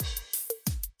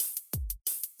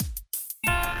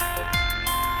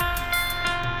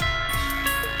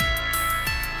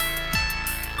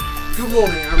Good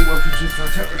morning and welcome to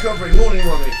Flat Out Recovery. Morning,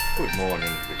 Ronnie. Good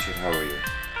morning, Richard. How are you?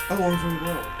 Oh, I'm very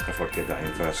well. I thought I'd get that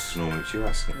in first. Normally it's you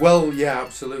asking. Well, yeah,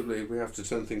 absolutely. We have to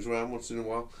turn things around once in a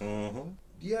while. Mm-hmm.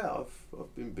 Yeah,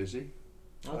 I've been busy.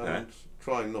 Okay. And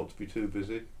trying not to be too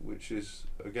busy, which is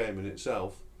a game in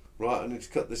itself. Right, I need to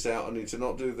cut this out. I need to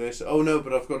not do this. Oh no,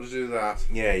 but I've got to do that.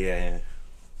 Yeah.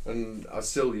 And I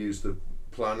still use the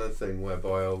planner thing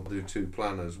whereby I'll do two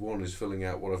planners. One is filling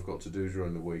out what I've got to do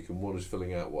during the week, and one is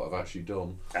filling out what I've actually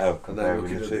done. Oh, and then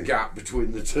looking at the gap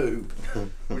between the two,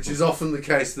 which is often the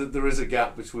case that there is a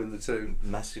gap between the two.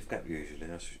 Massive gap usually,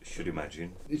 I should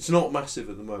imagine. It's not massive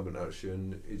at the moment actually,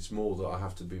 and it's more that I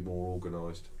have to be more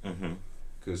organised.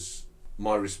 Because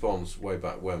my response way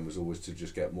back when was always to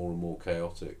just get more and more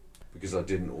chaotic because I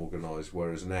didn't organise,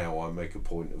 whereas now I make a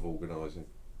point of organising.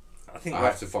 I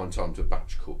have to find time to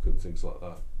batch cook and things like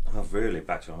that. I've really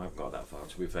I haven't got that far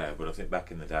to be fair, but I think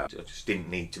back in the day I just didn't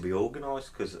need to be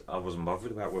organised because I wasn't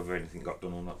bothered about whether anything got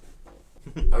done or not.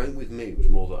 I think with me it was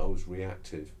more that I was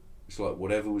reactive. It's like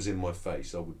whatever was in my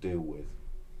face I would deal with.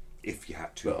 If you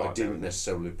had to. But I didn't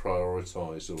necessarily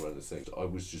prioritise or anything. I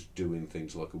was just doing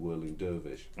things like a whirling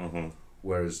dervish.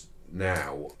 Whereas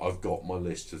now I've got my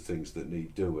list of things that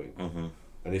need doing.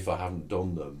 And if I haven't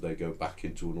done them, they go back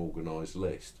into an organised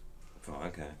list. Oh,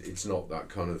 okay. It's not that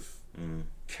kind of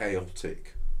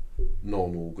chaotic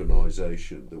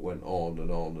non-organisation that went on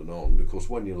and on and on, because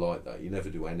when you're like that you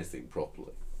never do anything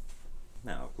properly.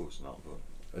 No, of course not. But...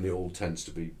 And it all tends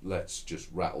to be, let's just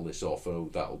rattle this off, oh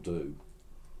that'll do.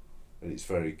 And it's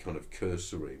very kind of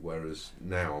cursory, whereas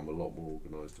now I'm a lot more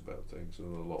organised about things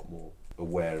and a lot more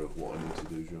aware of what I need to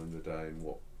do during the day and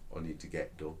what I need to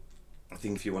get done. I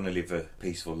think if you want to live a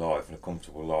peaceful life and a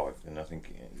comfortable life, then I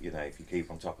think, you know, if you keep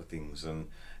on top of things and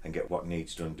get what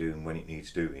needs done doing when it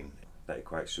needs doing, that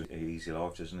equates to an easy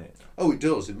life, doesn't it? Oh, it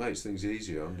does. It makes things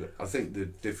easier. And I think the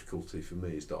difficulty for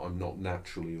me is that I'm not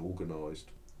naturally organised.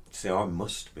 See, I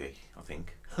must be, I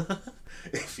think.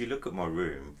 If you look at my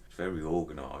room, it's very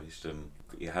organised, and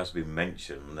it has been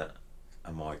mentioned that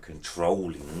am I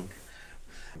controlling?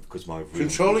 Because my room...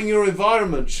 Controlling your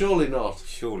environment? Surely not.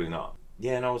 Surely not.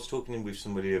 Yeah, and I was talking with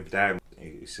somebody the other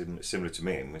day, similar to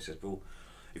me, and we said, well,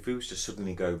 if we was to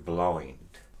suddenly go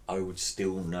blind, I would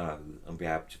still know and be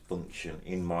able to function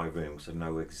in my room, so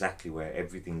know exactly where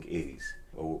everything is,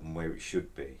 or where it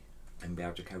should be, and be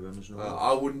able to carry on as normal.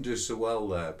 I wouldn't do so well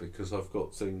there, because I've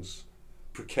got things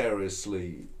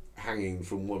precariously hanging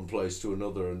from one place to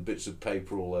another, and bits of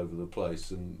paper all over the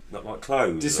place, and... Not like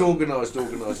clothes? Disorganised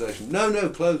organisation. No,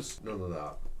 clothes, none of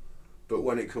that. But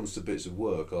when it comes to bits of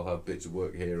work, I'll have bits of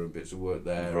work here and bits of work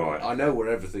there. Right. I know where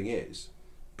everything is,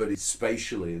 but it's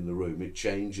spatially in the room. It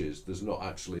changes. There's not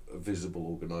actually a visible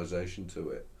organisation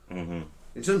to it. In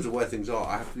terms of where things are,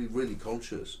 I have to be really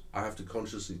conscious. I have to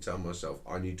consciously tell myself,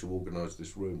 I need to organise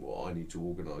this room, or I need to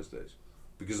organise this.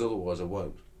 Because otherwise I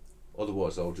won't.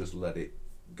 Otherwise I'll just let it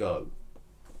go.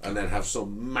 And then have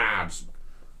some mad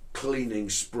cleaning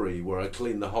spree where I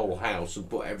clean the whole house and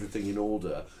put everything in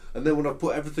order. And then when I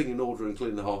put everything in order and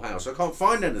clean the whole house, I can't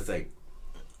find anything.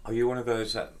 Are you one of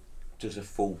those that does a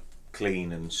full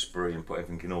clean and spree and put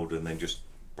everything in order and then just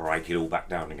break it all back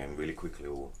down again really quickly?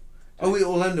 Or Oh, it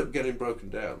will end up getting broken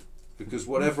down. Because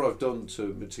whatever I've done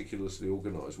to meticulously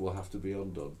organise will have to be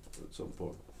undone at some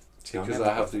point. Because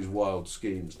I have these wild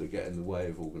schemes that get in the way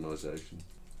of organisation.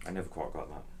 I never quite got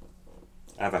that.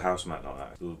 I have a housemate like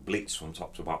that. It'll blitz from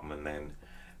top to bottom, and then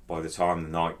by the time the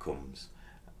night comes,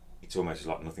 it's almost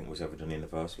like nothing was ever done in the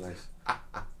first place.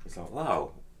 It's like,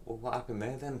 wow, well, what happened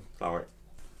there then? Like,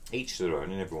 each to their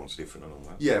own, and everyone's different and all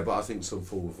that. Yeah, but I think some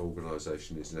form of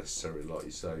organisation is necessary, like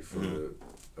you say, for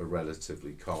a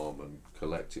relatively calm and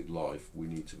collected life. We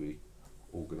need to be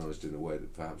organised in a way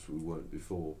that perhaps we weren't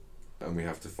before. And we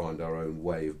have to find our own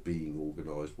way of being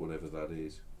organised, whatever that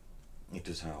is. It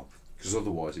does help. Because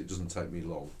otherwise it doesn't take me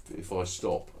long. If I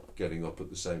stop getting up at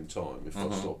the same time, if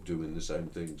I stop doing the same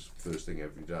things first thing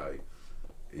every day,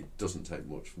 it doesn't take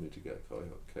much for me to get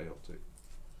chaotic.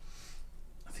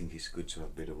 I think it's good to have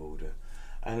a bit of order.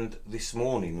 And this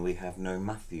morning we have no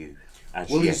Matthew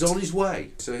as Well, yet. he's on his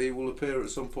way, so he will appear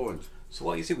at some point. So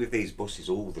what is it with these buses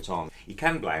all the time? You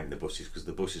can blame the buses because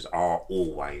the buses are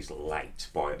always late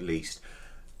by at least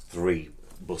 3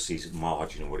 buses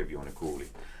margin, or whatever you want to call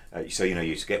it. So, you know,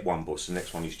 you just get one bus, the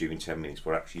next one is due in 10 minutes,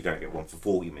 but actually you don't get one for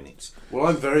 40 minutes. Well,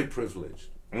 I'm very privileged.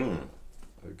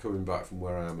 Coming back from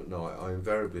where I am at night, I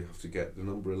invariably have to get the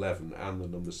number 11 and the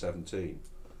number 17,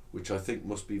 which I think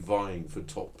must be vying for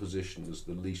top position as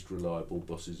the least reliable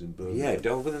buses in Birmingham.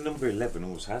 Yeah, over the number 11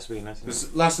 always has been, hasn't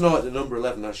it? Last night the number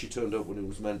 11 actually turned up when it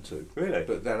was meant to. Really?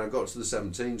 But then I got to the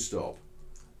 17 stop,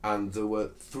 and there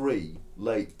were 3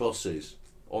 late buses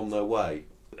on their way.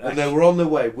 And they were on their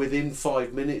way within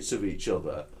 5 minutes of each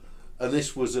other. And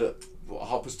this was at,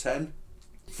 10:30?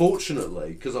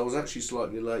 Fortunately, because I was actually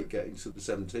slightly late getting to the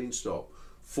 17 stop,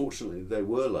 fortunately they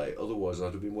were late, otherwise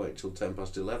I'd have been waiting till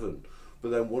 11:10.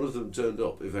 But then one of them turned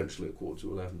up eventually at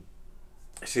 11:15.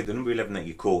 See, the number 11 that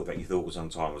you caught that you thought was on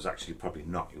time was actually probably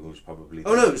not. It was probably...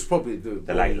 Oh no, it was probably the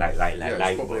late. Yeah, it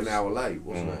was probably an hour late,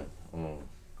 wasn't it?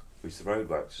 It's the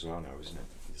roadworks as well now, isn't it?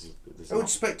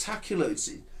 It's spectacular.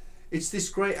 It's this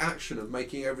great action of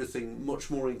making everything much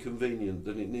more inconvenient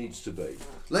than it needs to be.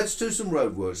 Let's do some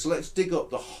roadworks. Let's dig up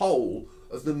the whole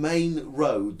of the main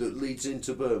road that leads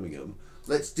into Birmingham.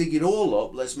 Let's dig it all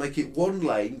up. Let's make it one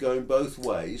lane going both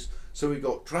ways. So we've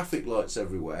got traffic lights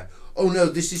everywhere. Oh no,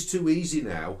 this is too easy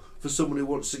now for someone who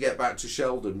wants to get back to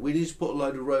Sheldon. We need to put a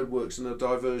load of roadworks and a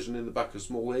diversion in the back of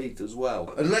Small Heath as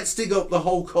well. And let's dig up the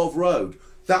whole Cov Road.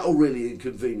 That'll really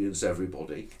inconvenience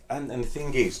everybody. And the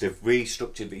thing is, they've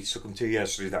restructured, it took them 2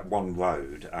 years to do that one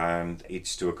road, and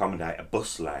it's to accommodate a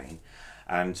bus lane.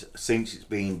 And since it's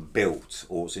been built,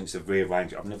 or since they've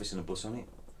rearranged it, I've never seen a bus on it.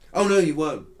 Oh no, you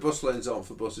won't. Bus lanes aren't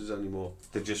for buses anymore.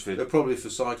 They're probably for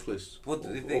cyclists or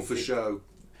for show.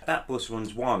 That bus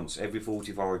runs once every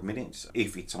 45 minutes,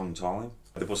 if it's on time.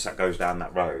 The bus that goes down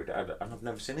that road, and I've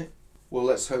never seen it. Well,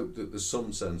 let's hope that there's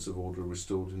some sense of order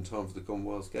restored in time for the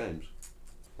Commonwealth Games.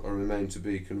 I remain to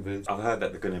be convinced. I've heard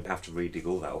that they're going to have to redig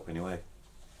all that up anyway.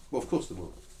 Well, of course they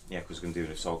will. Yeah, because they're going to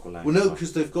do a cycle lane. Well, no,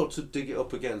 because they've got to dig it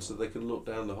up again so they can look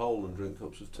down the hole and drink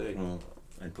cups of tea.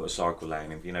 And put a cycle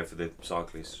lane in, for the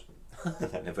cyclists.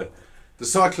 The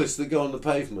cyclists that go on the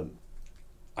pavement.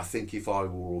 I think if I were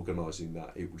organising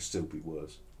that, it would still be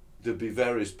worse. There'd be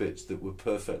various bits that were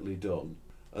perfectly done,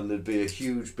 and there'd be a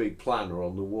huge big planner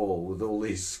on the wall with all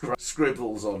these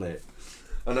scribbles on it.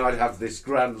 And I'd have this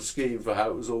grand scheme for how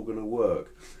it was all going to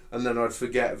work. And then I'd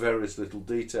forget various little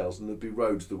details, and there'd be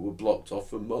roads that were blocked off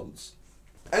for months.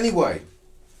 Anyway,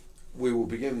 we will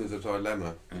begin with a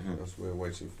dilemma as we're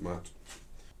waiting for Matt.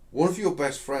 One of your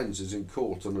best friends is in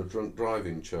court on a drunk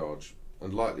driving charge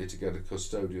and likely to get a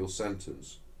custodial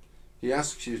sentence. He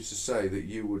asks you to say that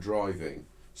you were driving,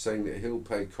 saying that he'll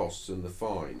pay costs and the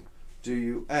fine. Do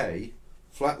you A,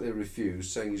 flatly refuse,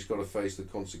 saying he's got to face the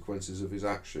consequences of his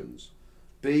actions?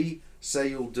 B, say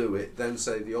you'll do it, then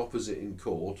say the opposite in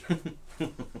court?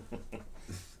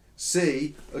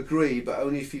 C, agree, but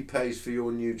only if he pays for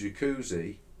your new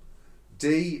jacuzzi?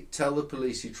 D, tell the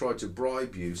police he tried to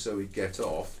bribe you so he'd get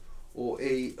off? Or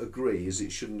E, agree, as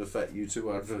it shouldn't affect you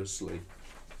too adversely?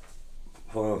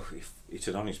 Well, it's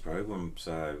an honest programme,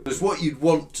 so... There's what you'd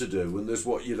want to do, and there's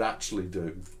what you'd actually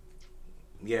do.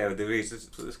 Yeah, there is.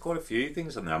 There's quite a few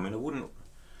things on there. I mean, I wouldn't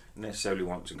necessarily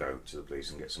want to go to the police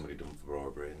and get somebody done for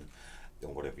bribery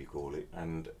or whatever you call it.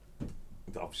 And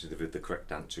obviously the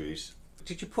correct answer is...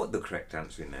 Did you put the correct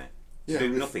answer in there? To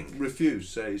do nothing? Refuse,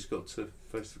 say he's got to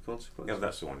face the consequences. Yeah,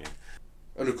 that's the one, yeah.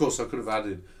 And of course I could have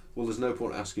added, well, there's no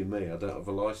point asking me, I don't have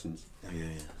a licence. Yeah,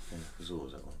 there's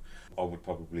always that one. I would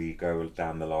probably go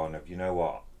down the line of, you know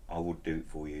what, I would do it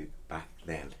for you back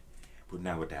then. But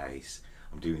nowadays,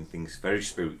 I'm doing things very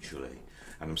spiritually,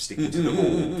 and I'm sticking to the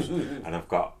rules, and I've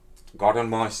got God on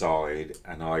my side,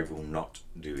 and I will not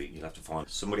do it. You'll have to find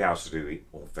somebody else to do it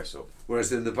or fess up.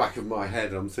 Whereas in the back of my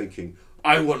head, I'm thinking,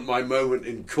 I want my moment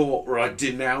in court where I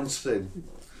denounce him.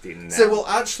 So, well,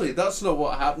 actually, that's not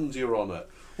what happened, Your Honour.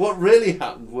 What really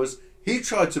happened was he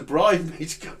tried to bribe me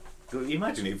to go...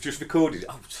 Imagine you've just recorded.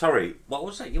 Oh, sorry. What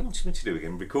was that you wanted me to do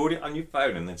again? Record it on your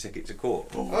phone and then take it to court.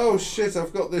 Oh shit!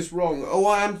 I've got this wrong. Oh,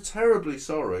 I am terribly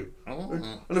sorry.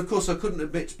 And of course, I couldn't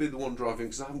admit to be the one driving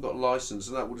because I haven't got a licence,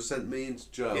 and that would have sent me into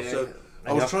jail. Yeah. So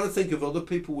I was trying to think of other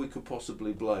people we could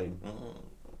possibly blame.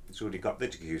 It's already got the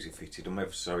jacuzzi fitted. I'm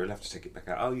ever sorry. You'll have to take it back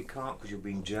out. Oh, you can't because you'll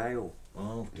be in jail.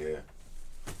 Oh dear.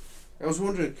 I was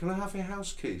wondering, can I have your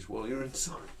house keys while you're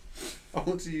inside? I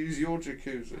want to use your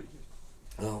jacuzzi.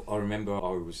 Well, I remember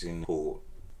I was in court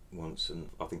once, and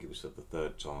I think it was at the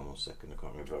third time or second, I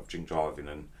can't remember. I was drink driving,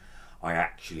 and I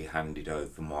actually handed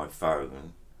over my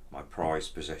phone, my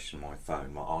prized possession, my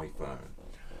phone, my iPhone,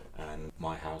 and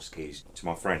my house keys to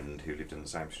my friend who lived on the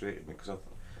same street as me because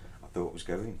I thought it was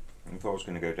going. I thought I was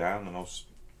going to go down, and I was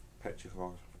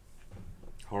petrified.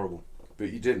 Horrible.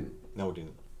 But you didn't? No, I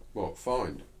didn't. What,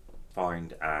 fined?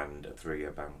 Fined and a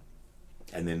 3-year ban.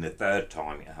 And then the third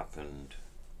time it happened,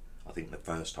 I think the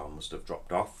first time must have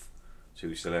dropped off, so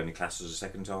we still only classed as a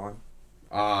second time.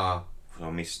 Ah. So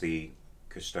I missed the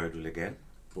custodial again.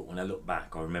 But when I look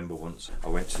back, I remember once I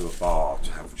went to a bar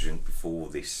to have a drink before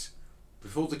this.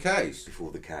 Before the case?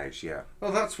 Before the case, yeah.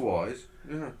 Oh, that's wise.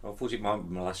 Yeah. I thought it might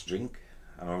be my last drink,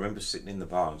 And I remember sitting in the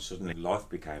bar and suddenly life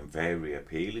became very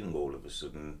appealing all of a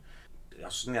sudden. I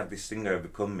suddenly had this thing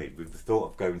overcome me with the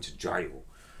thought of going to jail.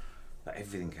 That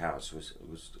everything else was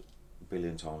a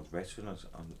billion times better.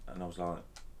 And I was like,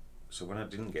 so when I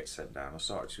didn't get sent down, I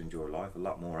started to enjoy life a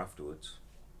lot more afterwards.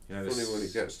 You know, funny when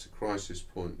it gets to crisis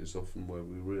point is often where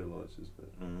we realise, isn't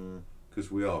it?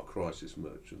 Because we are crisis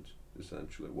merchants,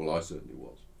 essentially. Well, I certainly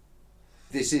was.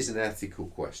 This is an ethical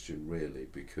question, really,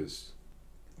 because,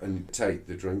 and take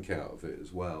the drink out of it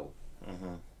as well,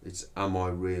 it's, am I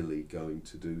really going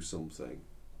to do something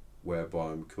whereby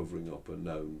I'm covering up a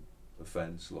known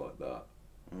offence like that?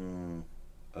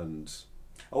 And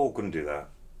I couldn't do that.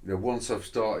 You know, once I've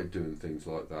started doing things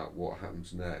like that, what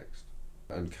happens next?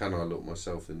 And can I look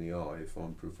myself in the eye if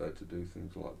I'm prepared to do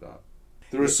things like that?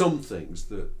 There are some things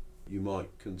that you might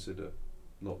consider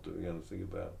not doing anything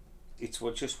about. It's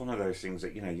just one of those things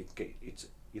that, you know, you've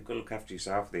got to look after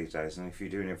yourself these days, and if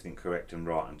you're doing everything correct and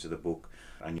right and to the book,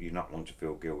 and you're not want to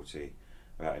feel guilty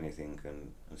about anything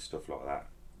and stuff like that,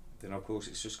 then of course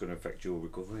it's just going to affect your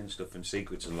recovery and stuff, and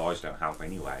secrets and lies don't help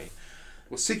anyway.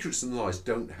 Well, secrets and lies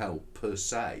don't help per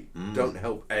se, don't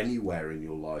help anywhere in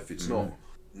your life. It's not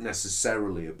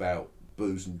necessarily about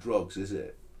booze and drugs, is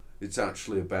it? It's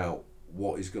actually about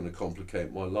what is going to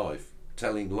complicate my life.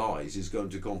 Telling lies is going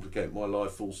to complicate my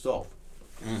life, full stop.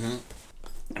 And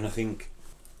I think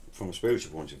from a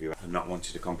spiritual point of view, and not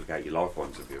wanting to complicate your life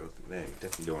point of view, I think you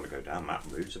definitely don't want to go down that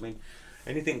route. I mean,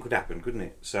 anything could happen, couldn't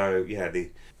it? So yeah,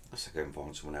 let's go and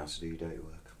find someone else to do your dirty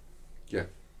work. Yeah.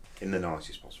 In the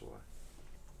nicest possible way.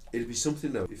 It'd be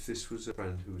something though, if this was a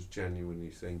friend who was genuinely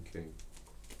thinking,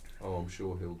 oh, I'm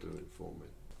sure he'll do it for me.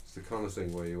 It's the kind of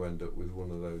thing where you end up with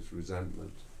one of those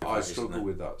resentments. I struggle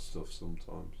with that stuff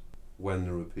sometimes. When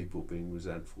there are people being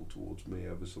resentful towards me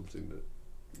over something that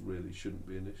really shouldn't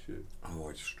be an issue. Oh,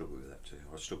 I just struggle with that too.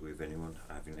 I struggle with anyone.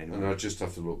 And I just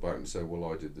have to look back and say,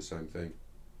 well, I did the same thing.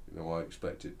 You know, I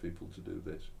expected people to do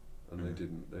this, and they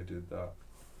didn't. They did that.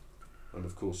 And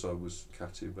of course I was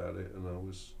catty about it, and I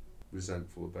was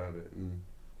resentful about it, and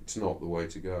it's not the way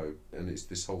to go. And it's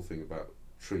this whole thing about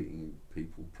treating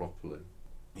people properly.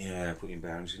 Yeah, putting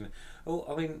boundaries in. Oh,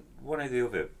 I mean, one of the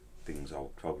other things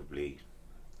I'll probably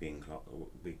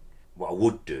what I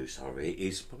would do,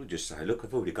 is probably just say, look,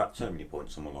 I've already got so many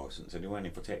points on my licence anyway, and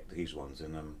if I take these ones,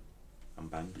 then I'm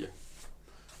banned. Yeah.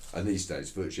 And these days,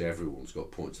 virtually everyone's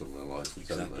got points on their licence,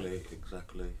 haven't they?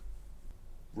 Exactly.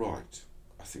 Right,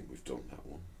 I think we've done that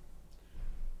one.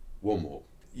 One more.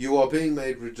 You are being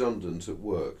made redundant at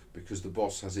work because the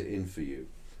boss has it in for you.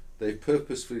 They've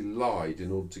purposefully lied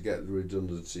in order to get the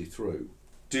redundancy through.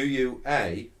 Do you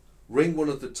A, ring one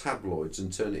of the tabloids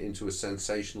and turn it into a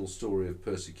sensational story of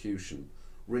persecution,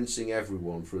 rinsing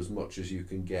everyone for as much as you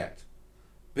can get?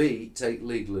 B, take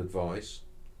legal advice.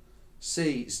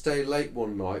 C, stay late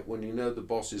one night when you know the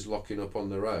boss is locking up on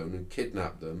their own and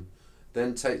kidnap them,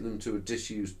 then take them to a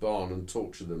disused barn and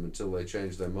torture them until they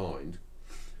change their mind.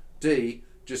 D,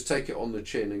 just take it on the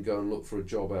chin and go and look for a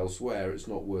job elsewhere, it's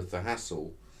not worth the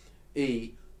hassle.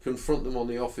 E, confront them on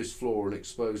the office floor and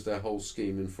expose their whole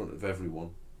scheme in front of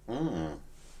everyone. I'll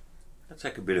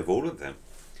take a bit of all of them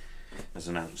as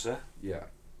an answer. Yeah.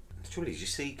 The trouble is, you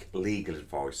seek legal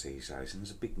advice these days, and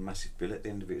there's a big, massive bill at the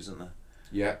end of it, isn't there?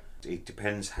 Yeah. It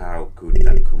depends how good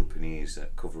that company is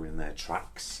at covering their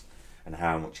tracks and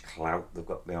how much clout they've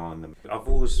got behind them. I've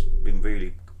always been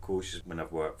really cautious when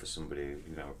I've worked for somebody,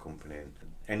 you know, a company, and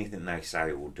anything they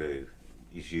say or do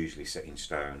is usually set in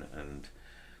stone, and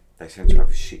they tend to have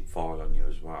a shit file on you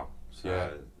as well.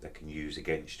 So they can use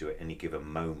against you at any given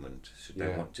moment should they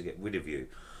want to get rid of you.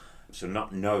 So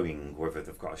not knowing whether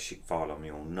they've got a shit file on me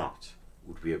or not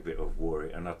would be a bit of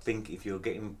worry. And I think if you're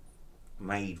getting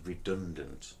made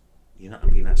redundant, you're not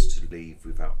being asked to leave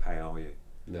without pay, are you?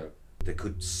 No. They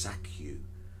could sack you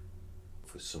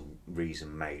for some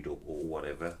reason made up or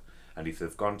whatever. And if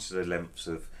they've gone to the lengths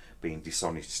of being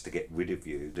dishonest to get rid of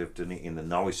you, they've done it in the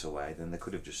nicer way, then they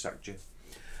could have just sacked you.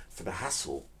 For the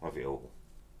hassle of it all,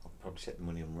 I'll probably set the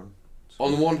money and run. So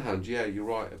on the one hand, yeah, you're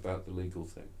right about the legal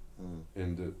thing.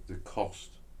 And the cost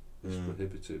is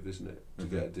prohibitive, isn't it, to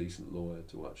get a decent lawyer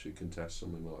to actually contest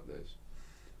something like this.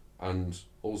 And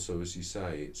also, as you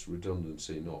say, it's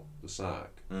redundancy, not the sack,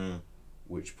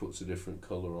 which puts a different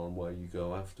colour on where you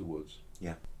go afterwards.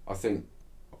 Yeah. I think,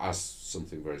 as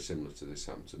something very similar to this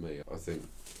happened to me, I think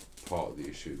part of the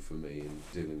issue for me in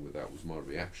dealing with that was my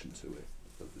reaction to it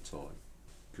at the time.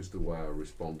 Because the way I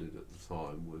responded at the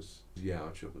time was,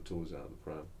 I chucked the toys out of the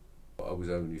pram. I was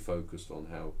only focused on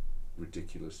how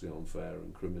ridiculously unfair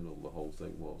and criminal the whole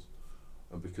thing was.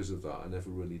 And because of that, I never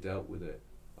really dealt with it.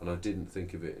 And I didn't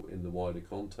think of it in the wider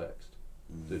context.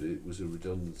 that it was a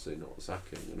redundancy, not a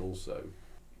sacking, and also,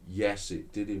 yes,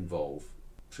 it did involve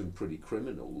some pretty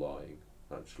criminal lying,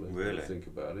 actually. Really? When you think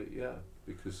about it, yeah.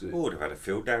 Because it, would have had a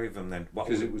field day with them then.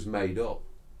 because it was made up,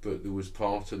 but there was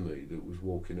part of me that was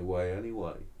walking away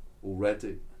anyway,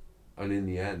 already. And in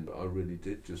the end, I really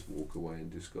did just walk away in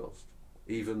disgust,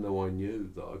 even though I knew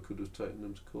that I could have taken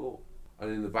them to court.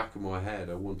 And in the back of my head,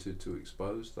 I wanted to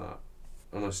expose that.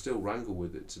 And I still wrangle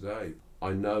with it today.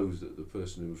 I know that the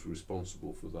person who was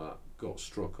responsible for that got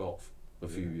struck off a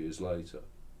few years later.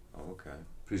 Oh, okay.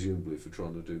 Presumably for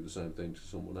trying to do the same thing to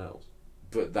someone else.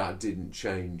 But that didn't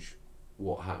change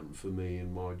what happened for me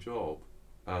in my job.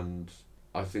 And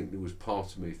I think there was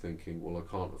part of me thinking, well, I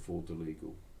can't afford the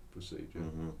legal procedure.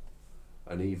 Mm-hmm.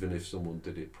 And even if someone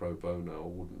did it pro bono, I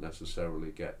wouldn't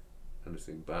necessarily get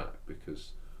anything back,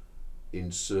 because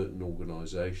in certain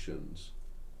organisations,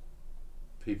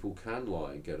 people can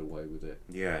lie and get away with it.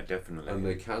 Yeah, definitely. And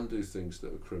they can do things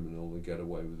that are criminal and get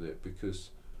away with it,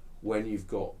 because when you've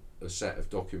got a set of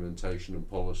documentation and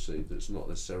policy that's not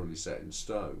necessarily set in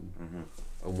stone,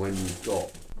 and when you've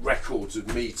got records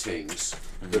of meetings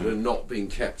that are not being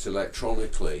kept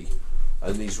electronically,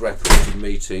 and these records of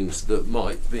meetings that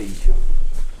might be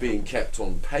being kept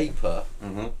on paper,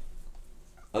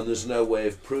 and there's no way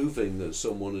of proving that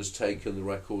someone has taken the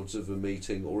records of a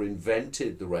meeting or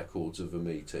invented the records of a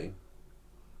meeting,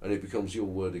 and it becomes your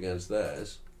word against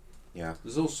theirs. Yeah.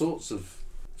 There's all sorts of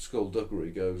skullduggery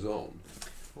goes on.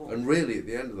 And really, at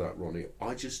the end of that, Ronnie,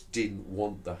 I just didn't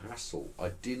want the hassle. I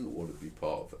didn't want to be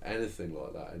part of anything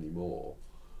like that anymore,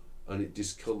 and it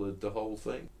discoloured the whole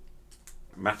thing.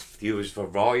 Matthew has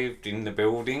arrived in the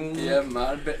building. Yeah,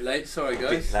 man, a bit late, sorry guys. A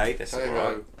bit late, that's Hey,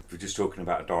 alright. ho. We're just talking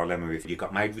about a dilemma. If you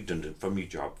got made redundant from your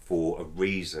job for a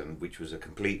reason which was a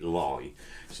complete lie,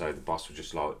 so the boss was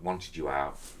just like, wanted you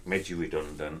out, made you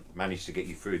redundant, managed to get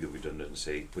you through the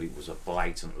redundancy, but it was a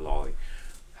blatant lie,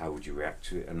 how would you react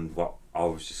to it? And what I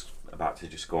was just about to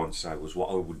just go on to say was what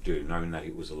I would do, knowing that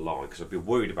it was a lie, because I'd be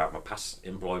worried about my past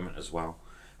employment as well,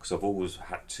 because I've always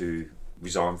had to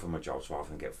resign from my jobs rather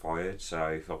than get fired. So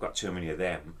if I've got too many of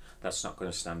them, that's not going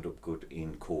to stand up good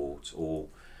in court, or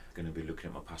going to be looking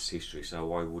at my past history.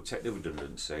 So I would take the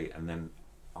redundancy, and then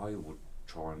I would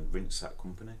try and rinse that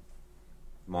company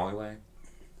my way.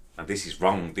 And this is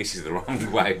wrong. This is the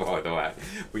wrong way, by the way.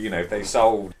 But you know, if they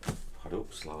sold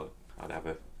products, like I'd have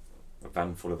a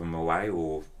van full of them away,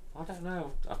 or I don't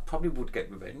know. I probably would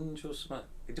get revenge or something.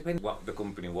 It depends what the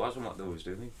company was and what they was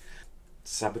doing.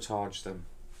 Sabotage them.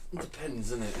 It depends,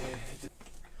 doesn't it?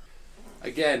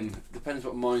 Again, depends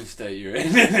what mind state you're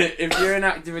in. If you're in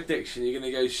active addiction, you're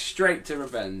going to go straight to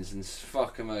revenge and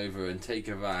fuck them over and take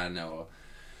a van, or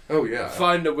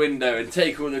find a window and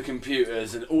take all the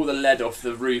computers and all the lead off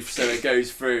the roof so it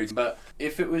goes through. But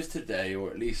if it was today,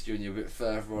 or at least you're a bit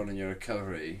further on in your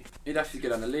recovery, you'd have to go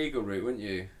down the legal route, wouldn't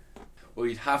you? Or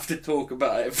you'd have to talk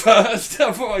about it first,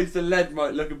 otherwise the lead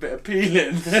might look a bit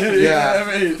appealing. You know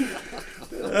what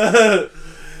I mean?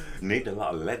 Need a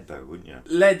lot of lead though, wouldn't you?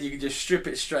 Lead, you can just strip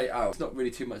it straight out. It's not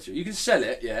really too much. You can sell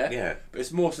it, Yeah. but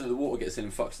it's more so the water gets in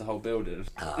and fucks the whole building.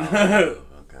 Oh,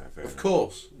 okay, fair Of enough.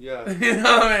 course, yeah. You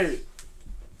know what I mean?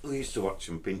 We used to watch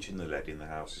them pinching the lead in the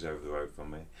houses over the road from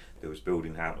me. They was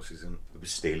building houses and they was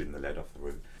stealing the lead off the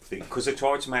roof. Because they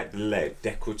tried to make the lead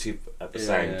decorative at the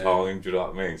same time, do you know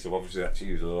what I mean? So obviously they had to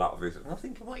use a lot of it. And I'm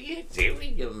thinking, what are you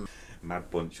doing, you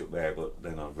mad bunch up there? But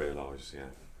then I realised,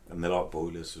 and they're like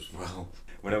boilers as well.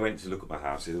 When I went to look at my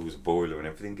house, there was a boiler and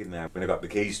everything in there. When I got the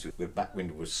keys to it, the back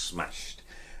window was smashed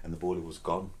and the boiler was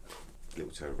gone.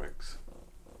 Little toe Rex.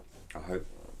 I hope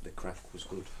the crack was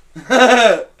good.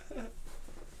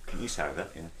 Can you say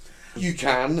that? Yeah. You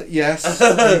can, yes,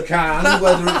 you can.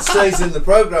 Whether it stays in the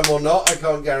programme or not, I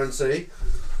can't guarantee.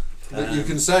 But you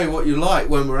can say what you like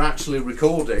when we're actually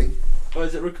recording. Oh,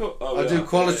 is it record? Oh, I do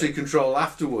quality control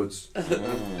afterwards.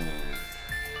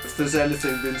 If there's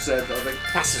anything been said that I think,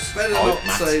 Passive. better not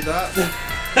say that.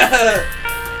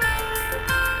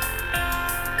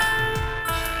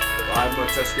 I had my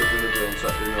Tesco delivery on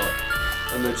Saturday night,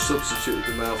 and they'd substituted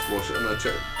the mouthwash, and I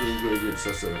checked the ingredients.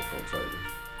 I said I can't take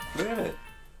them. Really?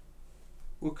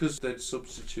 Well, because they'd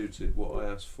substituted what I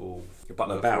asked for. A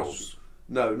bottle of Bells?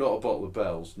 No, not a bottle of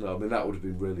Bells. No, I mean that would have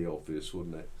been really obvious,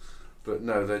 wouldn't it? But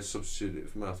no, they'd substituted it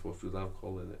for mouthwash with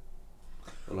alcohol in it,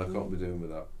 and I can't be doing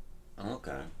with that.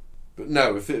 Okay. But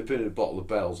no, if it had been a bottle of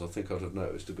Bells, I think I'd have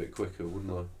noticed a bit quicker,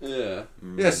 wouldn't I? Yeah.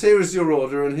 Yes, here is your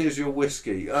order, and here's your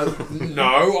whiskey.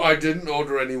 No, I didn't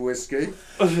order any whiskey.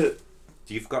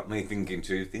 You've got me thinking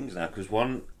two things now, because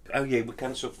one, we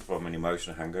can suffer from an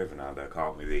emotional hangover now, though,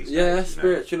 can't we, these days?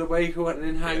 Spiritual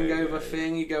awakening, hangover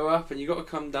thing, you go up and you got to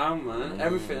come down, man.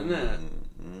 Everything, innit?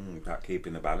 about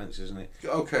keeping the balance, isn't it?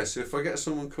 Okay, so if I get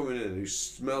someone coming in who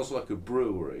smells like a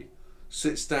brewery,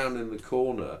 sits down in the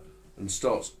corner and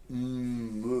starts,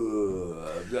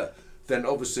 then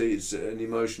obviously it's an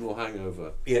emotional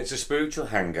hangover. Yeah, it's a spiritual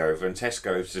hangover, and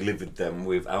Tesco's delivered them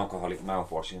with alcoholic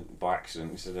mouthwash by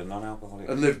accident instead of non-alcoholic.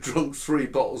 And they've drunk 3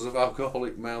 bottles of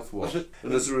alcoholic mouthwash,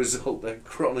 and as a result they're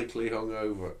chronically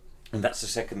hungover. And that's the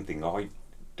second thing. I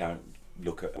don't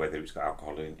look at whether it's got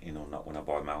alcohol in or not when I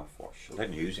buy mouthwash. I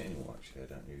don't use it anymore, actually. I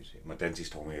don't use it. My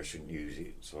dentist told me I shouldn't use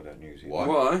it, so I don't use it.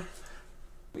 Why?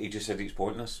 He just said it's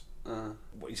pointless.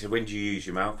 He said, when do you use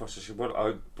your mouthwash? I said, well,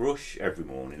 I brush every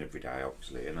morning, every day,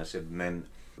 obviously. And I said, and then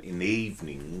in the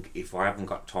evening, if I haven't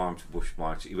got time to brush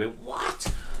my teeth, he went,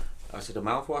 what? I said, a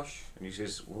mouthwash? And he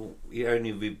says, well, it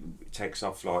only takes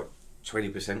off like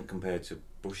 20% compared to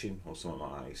brushing or something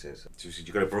like that, he says. So he said,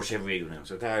 you've got to brush every evening. I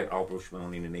said, okay, I'll brush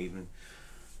morning and evening.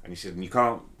 And he said, and you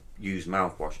can't use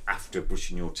mouthwash after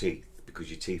brushing your teeth because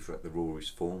your teeth are at the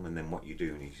rawest form, and then what you're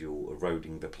doing is you're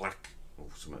eroding the plaque or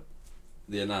something.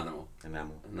 The enamel.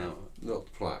 Enamel. Not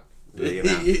the plaque.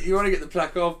 You want to get the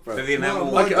plaque off, bro? The enamel.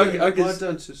 My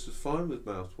dentist was fine with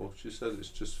mouthwash. She said it's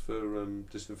just for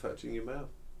disinfecting your mouth.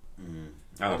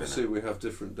 Obviously, we have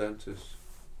different dentists.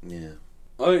 Yeah.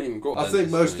 I don't even got. I think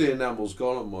most of the enamel's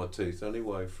gone on my teeth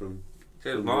anyway from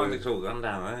mine, it's all gone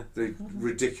down there. The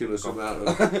ridiculous amount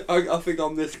of I think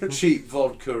I'm this cheap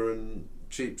vodka and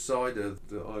cheap cider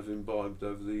that I've imbibed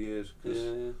over the years.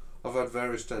 Yeah. I've had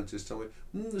various dentists tell me,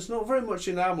 there's not very much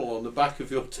enamel on the back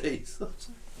of your teeth.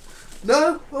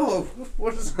 No? Oh,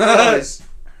 what a surprise.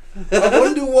 I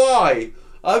wonder why.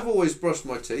 I've always brushed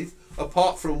my teeth,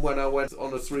 apart from when I went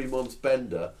on a 3-month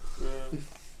bender.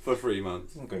 For 3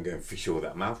 months. I'm going to go and fish all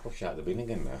that mouthwash out of the bin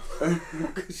again now.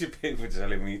 Because you're people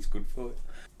telling me it's good for it.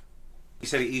 He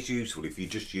said it is useful if you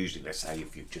just use it, let's say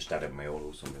if you've just had a meal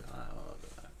or something like that. I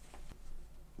don't know.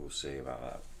 We'll see about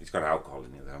that. It's got alcohol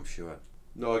in it though, I'm sure.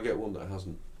 No, I get one that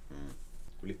hasn't.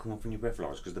 Will it come off when you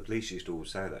breathalyse? Because the police used to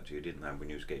always say that to you, didn't they, when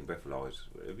you was getting breathalyzed?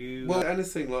 Have you? Well,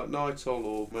 anything like Nitol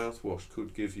or mouthwash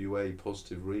could give you a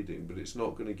positive reading, but it's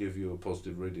not going to give you a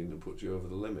positive reading that puts you over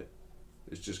the limit.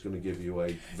 It's just going to give you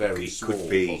a very small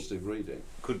positive reading.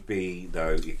 Could be,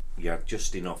 though, if you had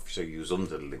just enough so you was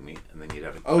under the limit and then you'd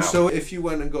have it. So if you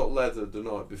went and got leathered the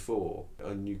night before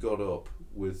and you got up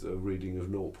with a reading of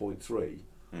 0.3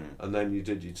 and then you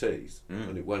did your teeth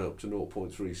and it went up to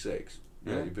 0.36,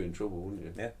 you'd be in trouble, wouldn't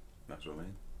you? Yeah, that's what I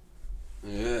mean.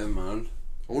 Yeah, man.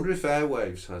 I wonder if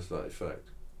airwaves has that effect.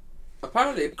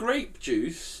 Apparently, grape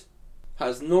juice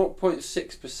has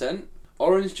 0.6%.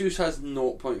 Orange juice has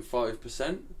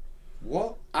 0.5%.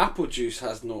 What? Apple juice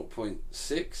has 0.6,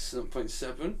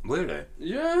 0.7. Really?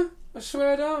 Yeah, I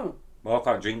swear down. Well, I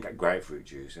can't drink grapefruit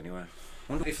juice anyway.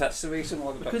 I wonder if that's the reason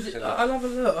why the doctor said that. I'll have a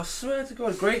look. I swear to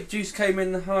God, grape juice came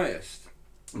in the highest.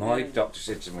 My doctor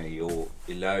said to me, you're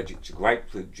allergic to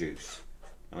grapefruit juice.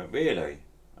 I went, really?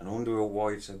 And I wonder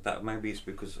why he said that. Maybe it's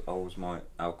because I was my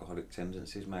alcoholic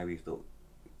tendencies. Maybe he thought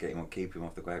keep him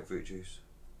off the grapefruit juice.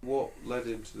 What led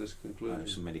him to this conclusion?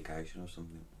 Some medication or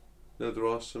something. No, there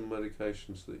are some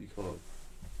medications that you can't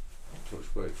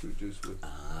touch grapefruit juice with.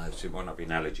 So it might not be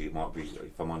an allergy. It might be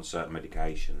if I'm on certain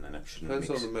medication, then it shouldn't.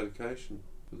 Depends on the medication.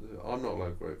 I'm not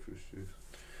allowed grapefruit juice.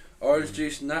 Orange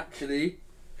juice naturally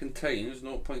contains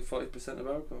 0.5% of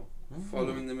alcohol.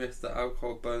 Following the myth that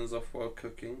alcohol burns off while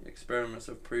cooking, experiments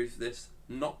have proved this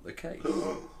not the case.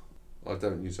 I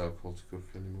don't use alcohol to cook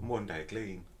anymore. One day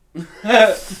clean.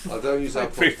 I don't use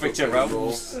alcohol to cook anymore.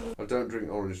 Rolls. I don't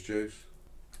drink orange juice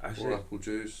or apple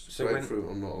juice. So grapefruit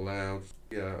I'm not allowed.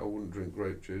 Yeah, I wouldn't drink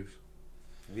grape juice.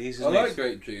 I like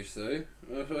grape juice though.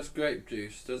 What's grape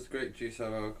juice? Does grape juice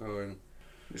have alcohol in?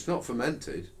 It's not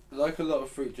fermented. Like a lot of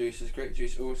fruit juices, grape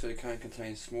juice also can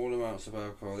contain small amounts of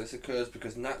alcohol. This occurs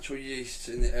because natural yeasts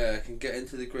in the air can get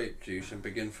into the grape juice and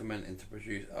begin fermenting to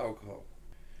produce alcohol.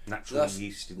 Natural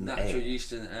yeast in the air? Natural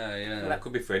yeast in the air, yeah. Well, that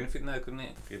could be for anything though, couldn't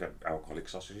it? If you'd have alcoholic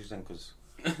sausages then, because...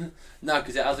 No,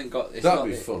 because it hasn't got... That'd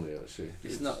be funny, actually.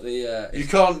 It's not the... you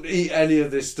can't eat any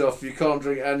of this stuff, you can't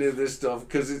drink any of this stuff,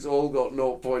 because it's all got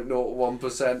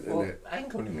 0.01% in it.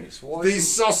 Hang on a minute.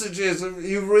 These sausages,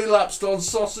 you've relapsed on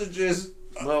sausages.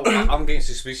 Well, I'm getting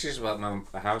suspicious about my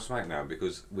housemate now,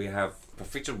 because we have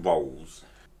profiterole rolls.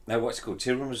 No, what's it called?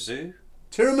 Tiramisu?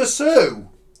 Tiramisu?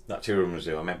 Not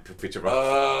tiramisu, I meant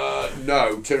profiterole.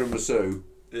 No, tiramisu.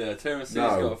 Yeah, tiramisu's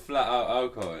got a flat out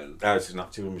alcohol in. No, it's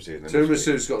not tiramisu.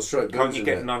 Tiramisu's got straight booze in it. Can't you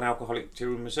get non-alcoholic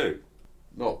tiramisu?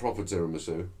 Not proper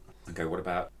tiramisu. Okay, what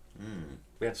about...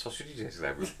 We had sausages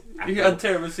yesterday. You had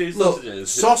tiramisu sausages? Look,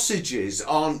 sausages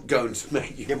aren't going to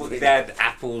make you... Yeah, but they had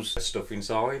apples stuff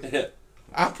inside. Yeah.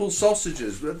 Apple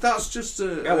sausages, but that's just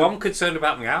a... Yeah, well, I'm concerned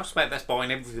about my house, mate. That's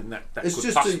buying everything that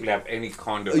could possibly have any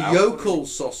kind of... A yokel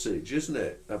sausage, isn't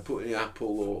it? Putting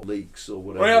apple or leeks or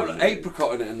whatever. Well, you have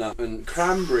apricot in it and that, and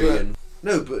cranberry and...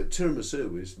 No, but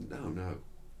tiramisu is... No.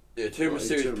 Yeah,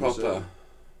 tiramisu is proper.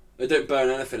 They don't burn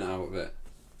anything out of it.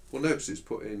 Well, no, because it's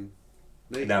put in...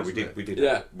 Neat, no, we did.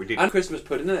 Yeah, we did. And Christmas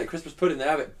pudding, isn't it? Christmas pudding, they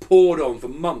have it poured on for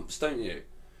months, don't you?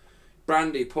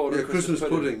 Brandy poured on Christmas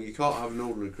pudding. You can't have an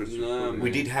ordinary Christmas pudding. We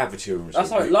did have a tiramisu.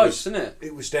 That's like lice, isn't it?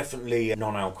 It was definitely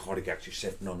non-alcoholic. Actually,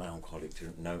 said non-alcoholic,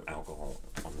 no alcohol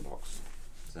on the box.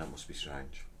 So that must be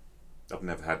strange. I've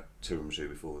never had tiramisu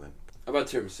before then. I've had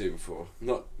tiramisu before,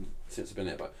 not since I've been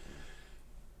here, but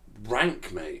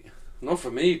rank, mate. Not for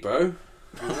me, bro.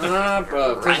 Nah,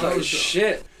 bro. Tastes like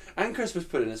shit. And Christmas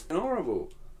pudding has been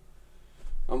horrible.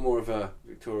 I'm more of a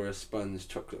Victoria sponge,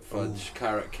 chocolate fudge,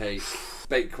 carrot cake,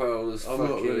 bakewells. I'm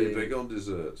not really big on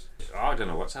desserts. I don't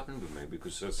know what's happened with me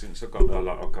because since I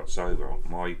got sober,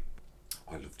 I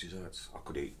love desserts. I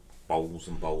could eat bowls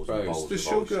and bowls and bowls. It's the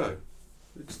sugar.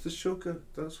 It's the sugar.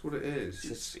 That's what it is.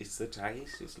 It's the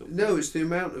taste. It's no, it's the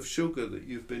amount of sugar that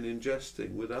you've been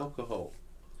ingesting with alcohol.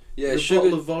 Yeah, in a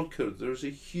bottle of vodka, there is a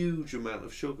huge amount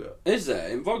of sugar. Is there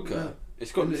in vodka? Yeah.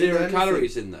 It's got 0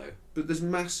 calories in though. But there's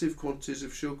massive quantities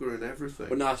of sugar in everything.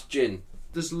 Well, now it's gin.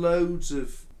 There's loads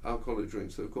of alcoholic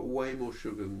drinks that have got way more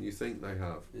sugar than you think they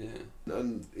have. Yeah.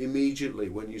 And immediately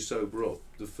when you sober up,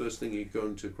 the first thing you're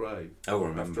going to crave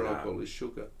after alcohol is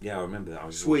sugar. Yeah, I remember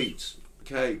that. Sweets,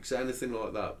 cakes, anything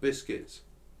like that, biscuits.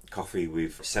 Coffee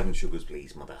with 7 sugars,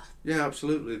 please, mother. Yeah,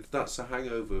 absolutely. That's a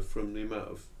hangover from the amount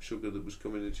of sugar that was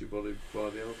coming into your body by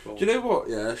the alcohol. Do you know what?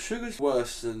 Yeah, sugar's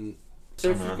worse than... So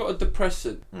if you've got a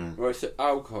depressant, right, so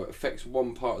alcohol affects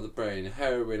one part of the brain,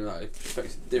 heroin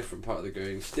affects a different part of the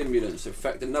brain, stimulants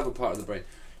affect another part of the brain.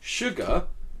 Sugar,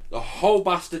 the whole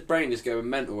bastard brain is going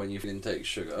mental when you intake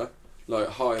sugar, like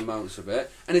high amounts of it,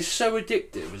 and it's so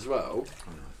addictive as well.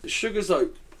 Sugar's like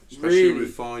especially really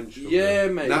refined sugar. Yeah,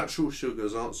 mate. Natural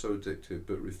sugars aren't so addictive,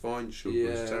 but refined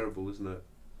sugar is terrible, isn't it?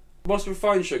 What's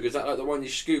refined sugar? Is that like the one you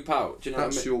scoop out? Do you know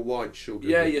That's what I mean? your white sugar.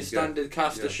 Yeah, your standard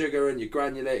caster sugar and your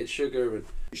granulated sugar and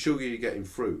sugar you get in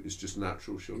fruit is just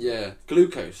natural sugar. Yeah,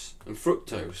 glucose and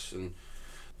fructose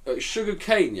and sugar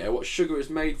cane. Yeah, what sugar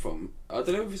is made from? I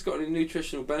don't know if it's got any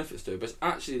nutritional benefits to it, but it's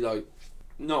actually like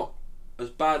not as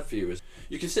bad for you as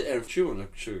you can sit there and chew on a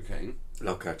sugar cane.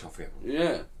 Like a toffee.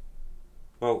 Yeah.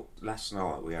 Well, last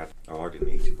night we had. I didn't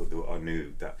eat it, but I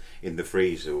knew that in the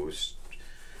freezer was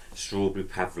strawberry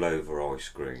pavlova ice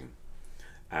cream,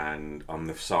 and on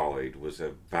the side was a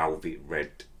velvet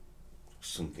red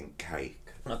something cake.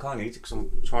 I can't eat it because I'm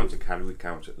trying to calorie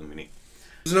count at the minute.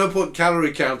 There's no point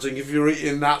calorie counting if you're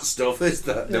eating that stuff, is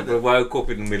there? We woke up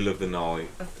in the middle of the night,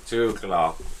 2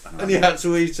 o'clock, and you had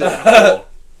to eat it.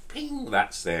 Ping,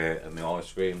 that's there, and the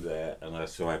ice cream's there, and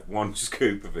so I had 1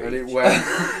 scoop of it. And it went.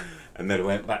 And then I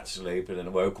went back to sleep, and then I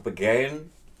woke up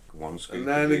again. 1 scoop. And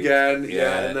then again,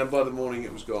 and then by the morning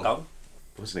it was gone. Oh,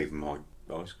 it wasn't even my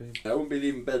ice cream. I wouldn't be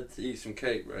leaving bed to eat some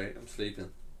cake, right? I'm sleeping.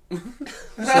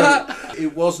 So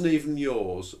it wasn't even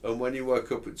yours, and when you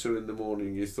woke up at 2 in the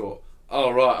morning, you thought,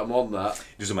 "Oh right, I'm on that."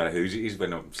 It doesn't matter whose it is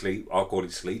when I'm asleep. I call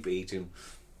it sleep eating.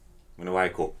 When I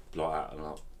wake up like that, I'm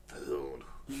like, "Ugh."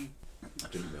 I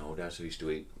didn't know that's what I used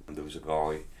to eat. And there was a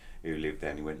guy who lived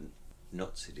there, and he went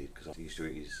nuts. He did because I used to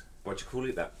eat his what do you call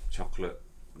it? That chocolate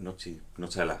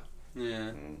Nutella.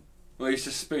 Yeah. Well, he used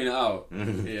to spoon it out.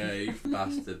 Yeah, you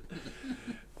bastard.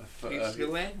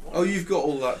 Oh, you've got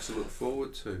all that to look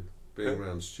forward to, being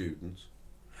around students.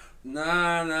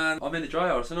 Nah. I'm in the dry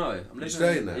house, aren't I? You're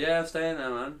staying there? Yeah, I'm staying there,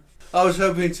 man. I was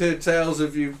hoping to hear tales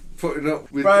of you putting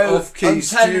up with off-key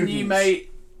students. I'm telling you,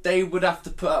 mate, they would have to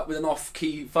put up with an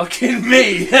off-key fucking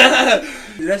me.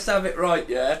 Let's have it right,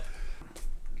 yeah?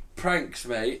 Pranks,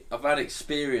 mate. I've had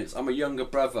experience. I'm a younger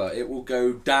brother. It will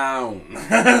go down.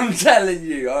 I'm telling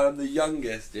you, I'm the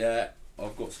youngest, yeah?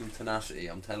 I've got some tenacity,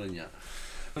 I'm telling you.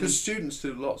 Because students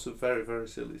do lots of very, very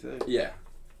silly things. Yeah.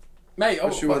 Mate,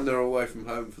 especially when they're away from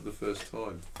home for the first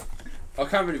time. I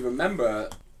can't really remember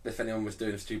if anyone was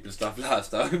doing stupid stuff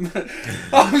last time.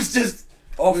 I was just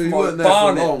off my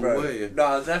barnet, bro. Were you? No,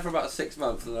 I was there for about 6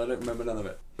 months and I don't remember none of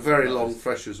it. A very long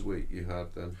Freshers' Week you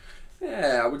had then.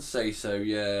 Yeah, I would say so,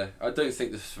 yeah. I don't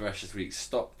think the Freshers' Week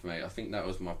stopped, mate. I think that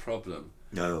was my problem.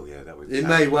 No, yeah, that was... It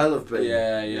may well have been.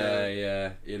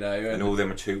 Yeah. You know, and all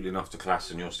them are tootling off to class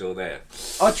and you're still there.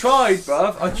 I tried,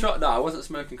 bruv. I tried. No, I wasn't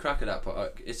smoking crack at that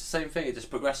point. It's the same thing. It just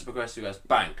progressively goes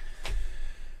bang.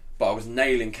 But I was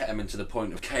nailing ketamine to the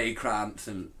point of K cramps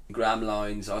and gram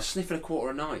lines. I was sniffing a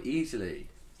quarter a night easily.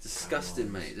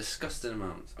 Disgusting, mate. Disgusting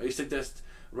amounts. I used to just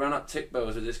ran up tick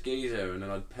bills with this geezer, and then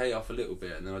I'd pay off a little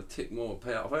bit, and then I'd tick more,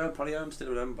 pay off. I probably still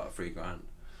owe him about $3,000.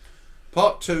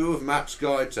 Part 2 of Matt's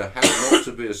guide to how not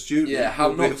to be a student. Yeah,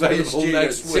 how not to be a student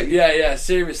next week. Yeah,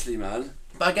 seriously, man.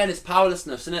 But again, it's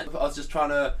powerlessness, isn't it? I was just trying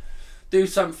to do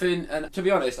something, and to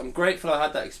be honest, I'm grateful I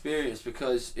had that experience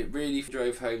because it really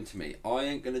drove home to me. I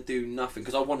ain't going to do nothing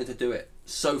because I wanted to do it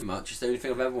so much. It's the only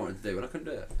thing I've ever wanted to do, and I couldn't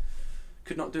do it.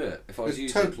 Could not do it if I was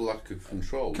using. Total lack of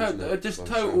control. Isn't it? Just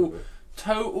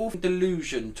total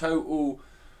delusion, total.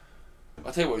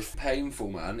 I tell you what, it's painful,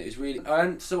 man. It's really. I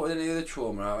hadn't sorted any of the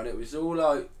trauma out, and it was all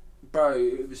like, bro,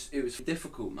 it was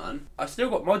difficult, man. I still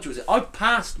got modules. I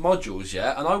passed modules,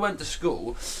 yeah, and I went to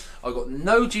school. I got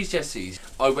no GCSEs.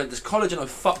 I went to college and I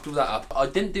fucked all that up. I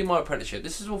didn't do my apprenticeship.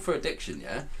 This is all for addiction,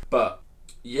 yeah. But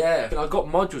yeah, I got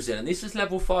modules in, and this is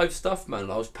level 5 stuff, man.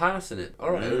 And I was passing it.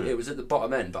 All right, it was at the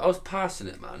bottom end, but I was passing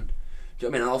it, man. Do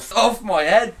you know what I mean? I was off my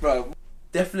head, bro.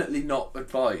 Definitely not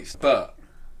advised, but.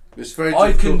 It's very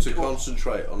difficult to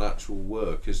concentrate on actual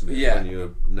work, isn't it? Yeah. When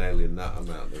you're nailing that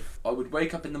amount of. I would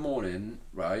wake up in the morning,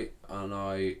 right, and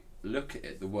I look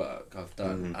at the work I've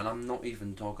done, and I'm not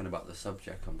even talking about the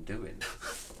subject I'm doing.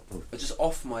 I just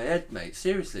off my head, mate.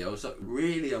 Seriously, I was like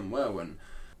really unwell, and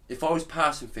if I was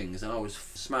passing things and I was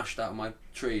smashed out of my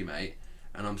tree, mate,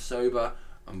 and I'm sober,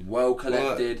 I'm well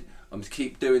collected, I'm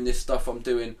keep doing this stuff I'm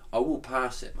doing, I will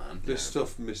pass it, man. This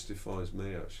stuff mystifies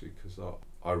me actually because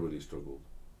I really struggled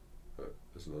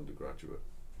as an undergraduate,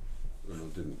 and I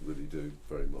didn't really do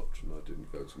very much, and I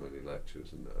didn't go to many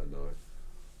lectures, and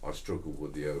I struggled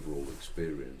with the overall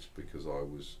experience because I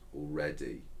was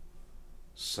already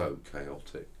so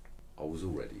chaotic. I was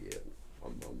already ill.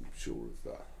 I'm sure of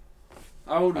that.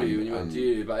 How old were you when you went to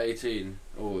uni? About 18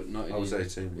 or 19? I was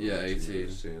 18. Yeah, 18.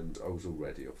 And I was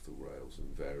already off the rails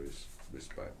in various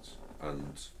respects,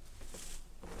 and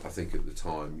I think at the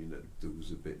time, there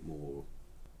was a bit more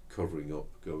covering up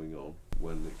going on.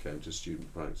 When it came to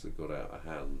student pranks that got out of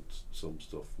hand, some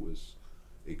stuff was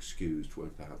excused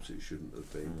when perhaps it shouldn't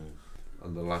have been.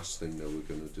 And the last thing they were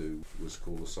going to do was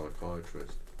call a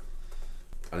psychiatrist.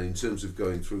 And in terms of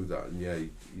going through that, and yeah,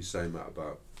 you say, Matt,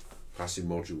 about passing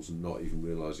modules and not even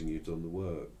realising you've done the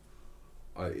work,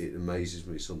 it amazes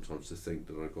me sometimes to think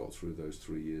that I got through those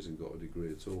 3 years and got a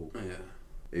degree at all. Yeah.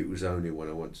 It was only when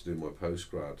I went to do my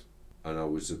postgrad, and I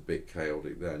was a bit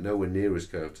chaotic there. Nowhere near as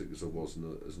chaotic as I was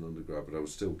as an undergrad, but I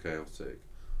was still chaotic.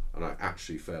 And I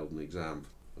actually failed an exam,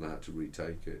 and I had to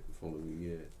retake it the following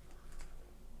year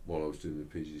while I was doing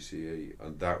the PGCE.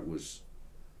 And that was,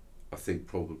 I think,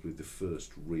 probably the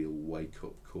first real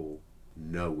wake-up call,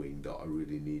 knowing that I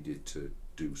really needed to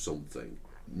do something.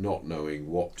 Not knowing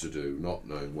what to do, not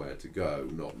knowing where to go,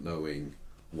 not knowing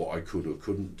what I could or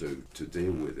couldn't do to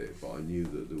deal with it, but I knew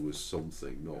that there was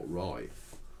something not right.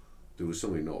 There was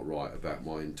something not right about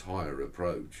my entire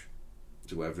approach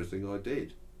to everything I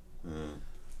did.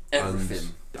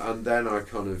 Everything. And then I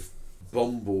kind of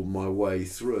bumbled my way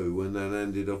through and then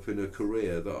ended up in a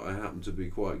career that I happened to be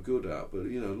quite good at. But,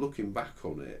 looking back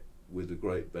on it with the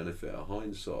great benefit of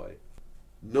hindsight,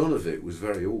 none of it was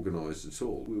very organised at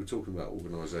all. We were talking about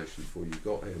organisation before you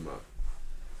got here, Matt.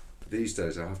 These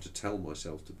days I have to tell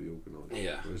myself to be organised.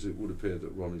 Yeah. Whereas it would appear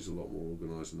that Ronnie's a lot more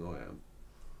organised than I am.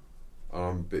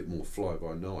 I'm a bit more fly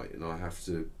by night, and I have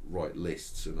to write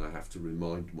lists, and I have to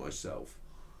remind myself,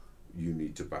 you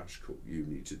need to batch cook, you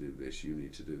need to do this, you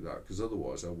need to do that, because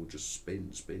otherwise I will just spin.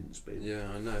 Yeah,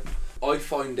 I know. I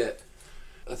find it,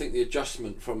 I think the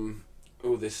adjustment from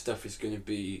all this stuff is going to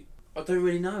be, I don't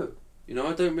really know.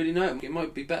 I don't really know. It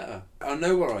might be better. I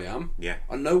know where I am. Yeah.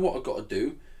 I know what I've got to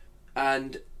do,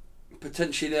 and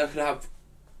potentially I could have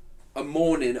a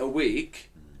morning a week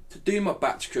to do my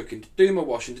batch cooking, to do my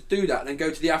washing, to do that, and then go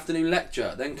to the afternoon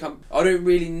lecture, then come. I don't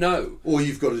really know. Or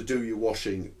you've got to do your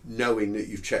washing knowing that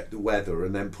you've checked the weather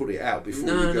and then put it out before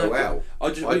you go out.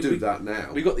 I do that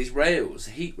now. We got these rails,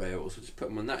 heat rails, we just put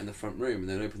them on that in the front room and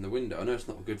then open the window. I know it's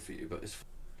not good for you, but it's...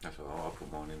 That's what I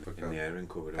put mine in the airing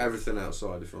cupboard. Everything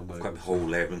outside, if I'm I've got the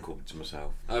whole airing cupboard to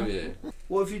myself. Oh yeah.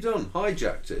 What have you done?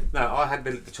 Hijacked it? No, I had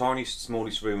the tiniest,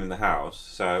 smallest room in the house,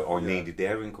 so I needed the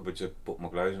airing cupboard to put my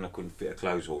clothes in. I couldn't fit a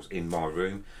clothes horse in my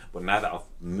room. But now that I've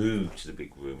moved to the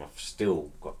big room, I've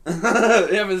still got...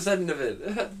 You haven't said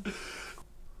anything.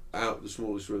 Out the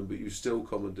smallest room, but you still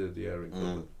commandeered the airing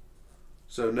cupboard.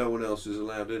 So no one else is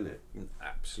allowed in it?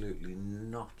 Absolutely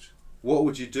not. What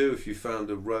would you do if you found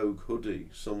a rogue hoodie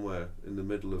somewhere in the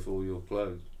middle of all your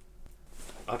clothes?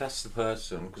 I'd ask the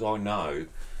person, because I know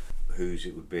whose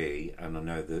it would be, and I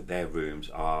know that their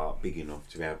rooms are big enough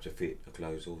to be able to fit a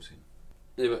clothes horse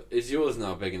in. Yeah, but is yours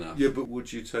now big enough? Yeah, but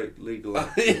would you take legal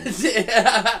action?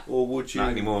 Or would you...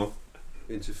 Not anymore.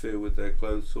 interfere with their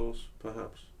clothes source,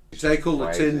 perhaps. You take all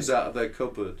the tins out of their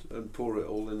cupboard and pour it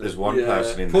all in. There's one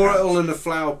person in the house. house. Pour it all in a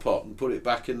flower pot and put it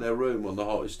back in their room on the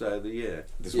hottest day of the year.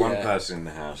 There's one person in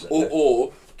the house.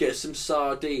 Or get some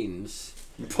sardines.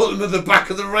 Put them at the back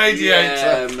of the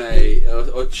radiator. Yeah, mate.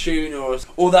 Or tuna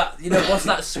or that, what's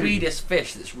that Swedish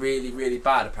fish that's really, really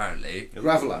bad apparently?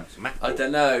 Gravlax. I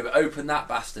don't know, but open that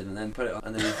bastard and then put it on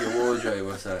underneath your wardrobe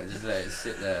or something. Just let it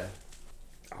sit there.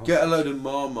 Get a load of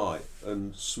Marmite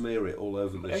and smear it all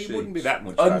over the sheets. It wouldn't be that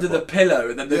much. Under the pillow,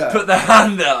 and then they put their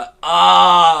hand there like,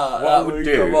 what I would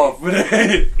do come off,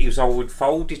 is I would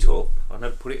fold it up and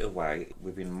I'd put it away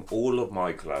within all of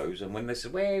my clothes, and when they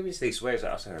said, "Where is this? Where's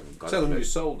that?" I said, "I haven't got it." Tell them you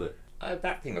sold it.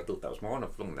 That thing, I thought that was mine. I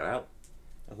flung that out.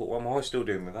 I thought, what am I still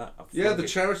doing with that? Yeah, the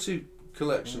charity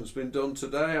collection's been done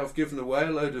today. I've given away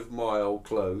a load of my old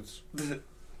clothes.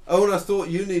 Oh, and I thought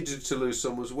you needed to lose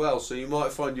some as well, so you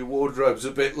might find your wardrobe's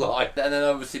a bit light. And then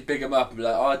obviously big them up and be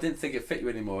like, I didn't think it fit you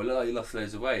anymore. It looked like you lost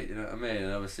loads of weight, you know what I mean?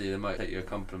 And obviously they might take you a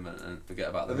compliment and forget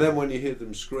about them. And then when you hear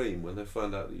them scream, when they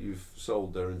find out that you've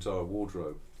sold their entire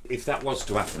wardrobe. If that was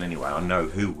to happen anyway, I know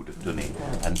who would have done it,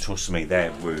 and trust me,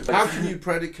 there would. How can you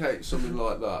predicate something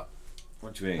like that?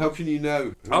 What do you mean? How can you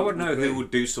know? I would know who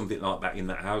would do something like that in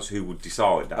that house, who would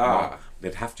decide that.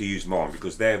 They'd have to use mine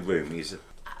because their room is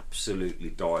absolutely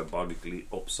diabolically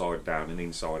upside down and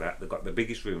inside out. They've got the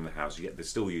biggest room in the house, yet they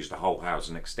still use the whole house as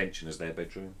an extension as their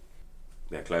bedroom.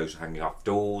 Their clothes hanging off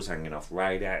doors, hanging off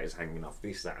radiators, hanging off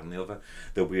this, that and the other.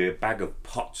 There'll be a bag of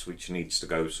pots which needs to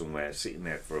go somewhere, sitting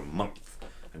there for a month.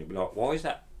 And you'll be like, why is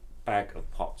that bag of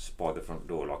pots by the front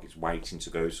door like it's waiting to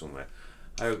go somewhere?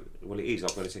 Oh, well it is,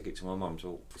 I've got to take it to my mum's.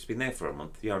 Well, it's been there for a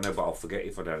month. Yeah, I know, but I'll forget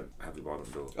if I don't have it by the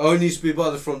door. Oh, it needs to be by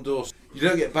the front door. You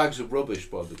don't get bags of rubbish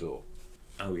by the door.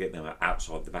 Oh, we get them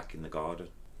outside the back in the garden.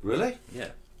 Really? Yeah.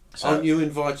 So, aren't you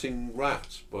inviting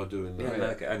rats by doing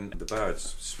that? Yeah, and the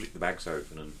birds split the bags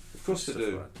open and... Of course they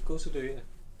do. Of course they do, yeah.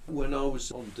 When I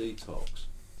was on detox,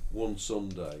 one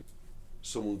Sunday,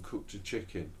 someone cooked a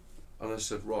chicken. And I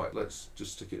said, right, let's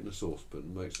just stick it in a saucepan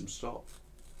and make some stock.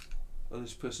 And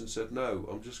this person said, no,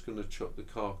 I'm just going to chuck the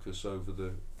carcass over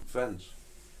the fence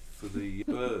for the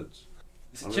birds.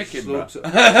 It's a chicken,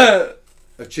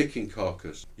 a chicken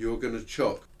carcass. You're going to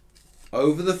chuck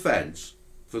over the fence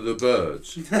for the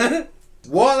birds.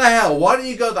 What the hell? Why don't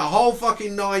you go the whole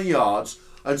fucking 9 yards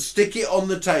and stick it on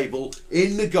the table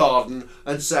in the garden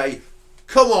and say,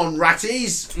 come on,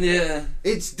 ratties. Yeah.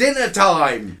 It's dinner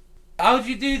time. How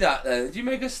do you do that then? Do you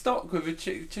make a stock with a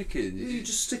chicken? You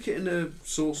just stick it in a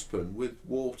saucepan with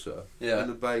water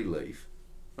and a bay leaf,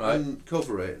 and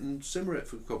cover it and simmer it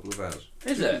for a couple of hours.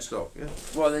 Is chicken it? Stock, yeah.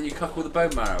 Well, then you cuck all the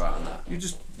bone marrow out on that. You're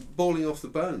just boiling off the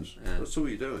bones. Yeah. That's all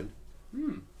you're doing.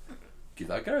 Give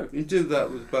that a go. You can do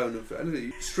that with bone and fat.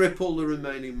 You strip all the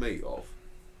remaining meat off,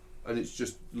 and it's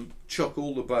just chuck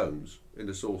all the bones in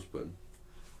a saucepan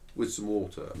with some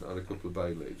water and a couple of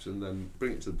bay leaves, and then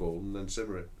bring it to the boil and then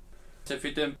simmer it. So if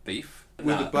you're doing beef...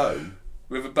 With a bone.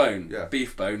 With a bone? Yeah.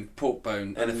 Beef bone, pork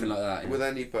bone, anything like that. With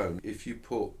any bone, if you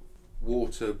put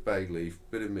water, bay leaf,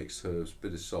 bit of mixed herbs,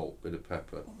 bit of salt, bit of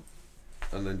pepper,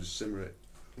 and then just simmer it.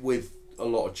 With a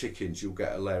lot of chickens, you'll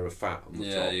get a layer of fat on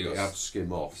the top. You have to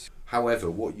skim off. However,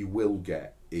 what you will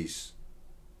get is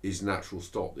natural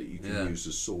stock that you can use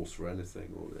as sauce for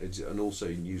anything. And also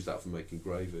you can use that for making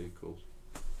gravy, of course,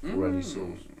 or any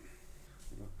sauce.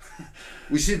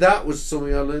 We see that was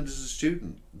something I learned as a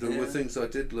student. There were things I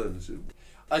did learn as a student.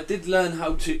 I did learn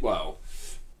how to, well,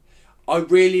 I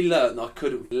really learned I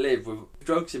couldn't live with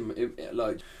drugs in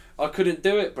like, I couldn't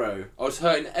do it, bro. I was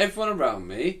hurting everyone around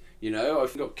me, you know.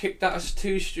 I got kicked out of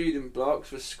 2 student blocks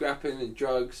for scrapping and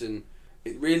drugs, and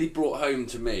it really brought home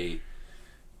to me,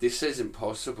 this isn't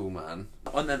possible, man.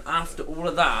 And then after all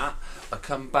of that, I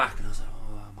come back and I was like,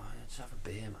 oh man, let's have a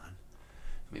beer, man.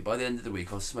 I mean, by the end of the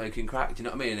week, I was smoking crack. Do you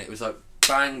know what I mean? And it was like,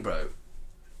 bang, bro.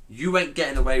 You ain't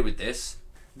getting away with this.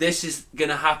 This is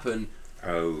gonna happen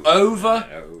over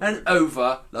and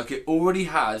over, like it already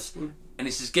has, and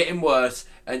it's just getting worse.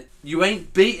 And you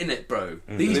ain't beating it, bro.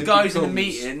 These guys in the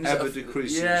meetings, ever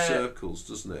decreasing circles,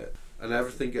 doesn't it? And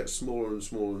everything gets smaller and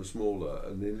smaller and smaller.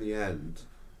 And in the end,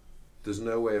 there's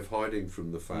no way of hiding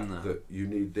from the fact that you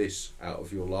need this out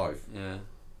of your life. Yeah.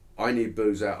 I need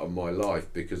booze out of my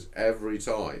life because every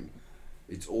time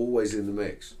it's always in the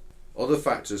mix. Other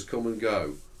factors come and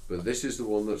go, but this is the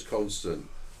one that's constant.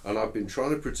 And I've been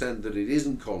trying to pretend that it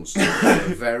isn't constant for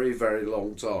a very, very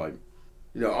long time.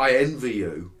 You know, I envy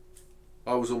you.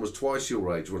 I was almost twice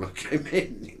your age when I came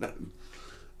in, you know.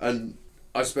 And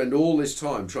I spend all this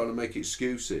time trying to make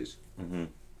excuses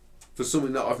for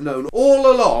something that I've known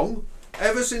all along.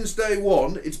 Ever since day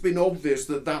one, it's been obvious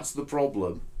that that's the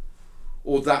problem.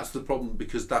 or that's the problem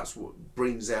because that's what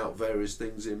brings out various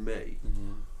things in me.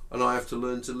 And I have to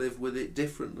learn to live with it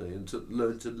differently and to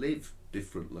learn to live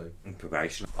differently. And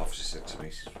probation officer said to me,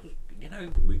 he says, you know,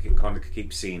 we can kind of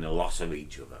keep seeing a lot of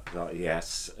each other. Like,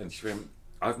 yes. And she went,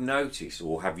 I've noticed,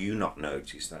 or have you not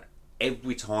noticed, that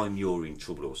every time you're in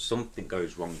trouble or something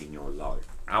goes wrong in your life,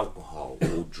 alcohol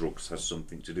or drugs has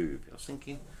something to do with it. I was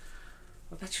thinking,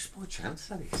 well, that's just by chance,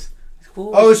 that is.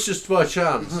 It's just by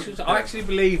chance. I actually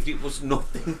believed it was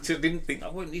nothing. Didn't think,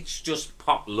 it's just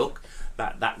pot luck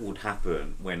that would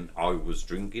happen when I was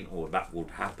drinking, or that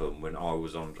would happen when I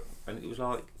was on drugs. And it was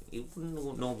like, it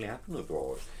wouldn't normally happen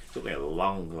otherwise. It took me a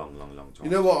long time. You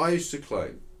know what I used to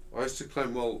claim?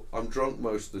 Well, I'm drunk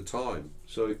most of the time,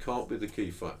 so it can't be the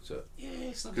key factor. Yeah,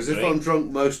 it's not. Because if I'm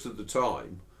drunk most of the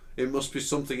time, it must be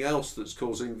something else that's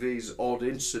causing these odd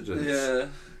incidents. Yeah.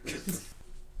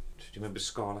 Do you remember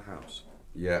Scarlet House?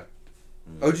 Yeah.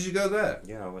 Oh, did you go there?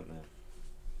 Yeah, I went there.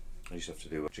 I used to have to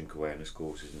do drink awareness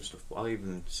courses and stuff, but I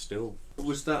even still...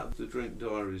 Was that the drink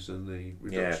diaries and the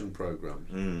reduction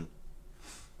programs?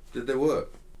 Did they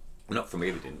work? Not for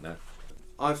me, they didn't, no.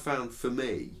 I found for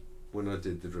me, when I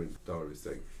did the drink diary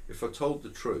thing, if I told the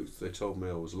truth, they told me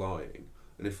I was lying,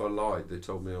 and if I lied, they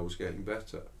told me I was getting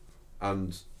better.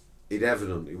 And it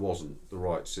evidently wasn't the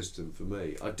right system for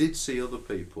me. I did see other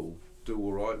people do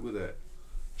alright with it.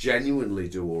 Genuinely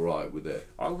do alright with it.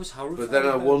 I was horrified. But then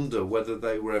I wonder whether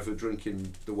they were ever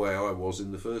drinking the way I was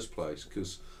in the first place,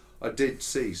 because I did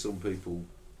see some people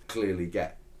clearly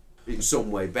get in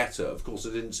some way better. Of course, I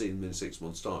didn't see them in 6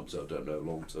 months' time, so I don't know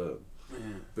long term.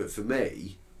 But for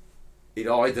me, it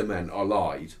either meant I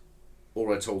lied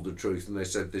or I told the truth and they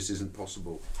said this isn't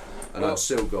possible, and I'd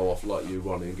still go off like you,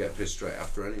 Ronnie, and get pissed straight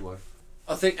after anyway.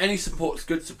 I think any support's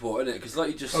good support, isn't it? Because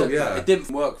like you just said, it didn't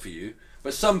work for you.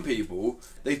 But some people,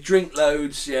 they drink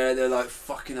loads, they're like,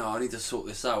 fucking hell, I need to sort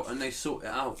this out. And they sort it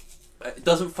out. It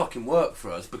doesn't fucking work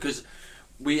for us because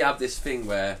we have this thing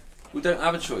where we don't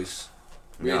have a choice,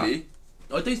 really.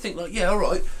 No. I do think, like, yeah,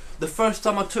 alright, the first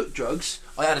time I took drugs,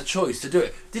 I had a choice to do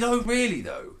it. Did I really,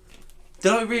 though?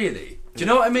 Did I really? Do you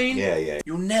know what I mean? Yeah.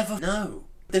 You'll never know.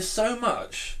 There's so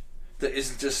much that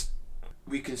is just,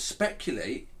 we can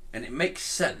speculate and it makes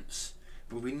sense,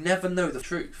 but we never know the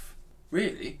truth,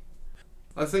 really.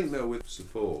 I think though with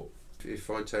support, if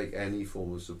I take any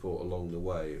form of support along the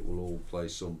way, it will all play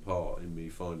some part in me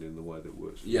finding the way that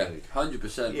works for me.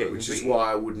 100%. Yeah, which is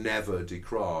why I would never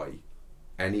decry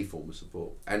any form of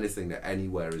support, anything that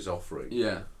anywhere is offering.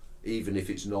 Yeah. Even if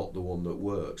it's not the one that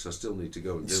works, I still need to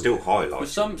go and do still it. Highlight. But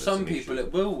some people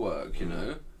it will work, you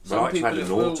know. Some people it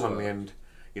will work. On the end.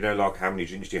 You know, like how many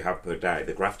drinks do you have per day?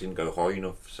 The graph didn't go high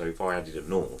enough, so if I added a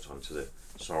naught onto the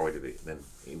side of it, then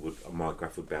my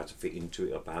graph would be able to fit into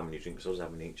it up how many drinks I was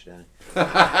having each day.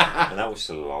 And that was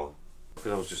still a lot.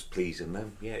 Because I was just pleasing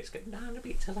them. Yeah, it's getting down a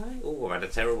bit today. Oh, I had a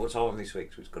terrible time this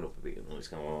week, so it's gone up a bit. And it's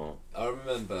gone, oh. I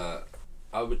remember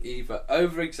I would either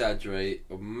over exaggerate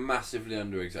or massively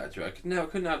under exaggerate. I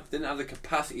didn't have the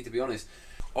capacity, to be honest.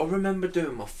 I remember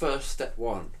doing my first step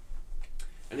one.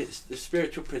 And it's the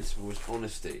spiritual principle was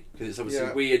honesty, because it's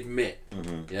obviously we admit.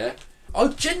 Yeah, I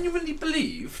genuinely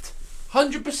believed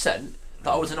 100% that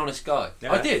I was an honest guy.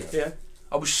 Yeah, I did. Yeah,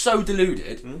 I was so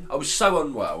deluded. I was so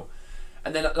unwell,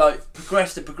 and then like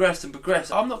progressed.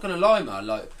 I'm not gonna lie, man.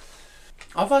 Like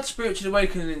I've had spiritual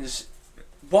awakenings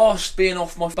whilst being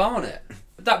off my barnet.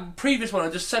 That previous one I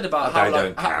just said about how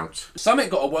don't count. Something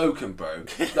got awoken, bro.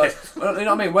 Like, you know what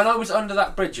I mean? When I was under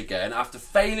that bridge again after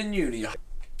failing uni.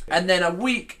 And then a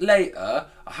week later,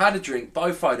 I had a drink.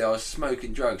 By Friday, I was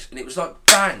smoking drugs, and it was like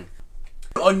bang.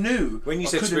 I knew. When you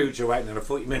said spiritual awakening, I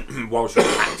thought you meant whilst you were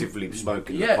actively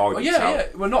smoking the pipe itself. Yeah.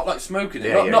 Well, not like smoking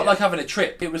it, not like having a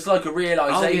trip. It was like a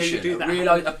realisation,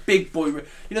 a big boy. You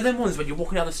know, them ones when you're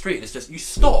walking down the street and it's just you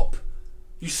stop.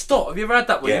 You stop. Have you ever had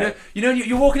that one? Yeah. You know,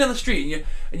 you're walking down the street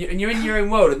and you're in your own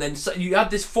world, and then you have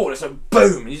this thought. It's like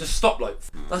boom, and you just stop. Like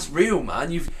that's real, man.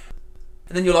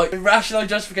 And then you're like, rational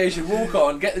justification, walk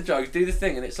on, get the drugs, do the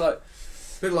thing, and it's like... A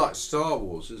bit like Star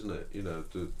Wars, isn't it? You know,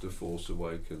 the Force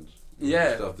Awakens. You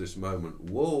just have this moment,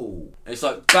 whoa. And it's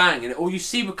like, bang, and all you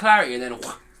see with clarity, and then...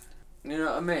 You know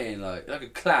what I mean? Like a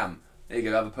clam. There you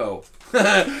go, have a pearl. You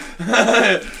know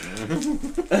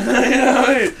what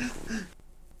I mean?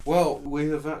 Well, we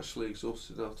have actually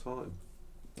exhausted our time.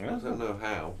 Yeah. I don't know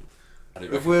how.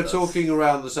 If we're talking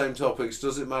around the same topics,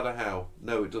 does it matter how?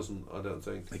 No, it doesn't, I don't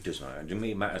think. It does matter. To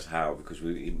me, it matters how, because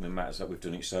it matters that we've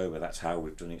done it sober. That's how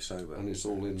we've done it sober. And it's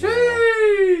all in the how.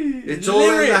 It's all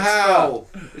in the how.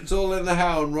 It's all in the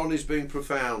how, and Ronnie's being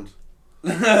profound.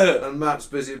 And Matt's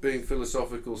busy being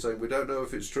philosophical, saying we don't know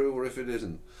if it's true or if it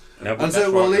isn't. No, and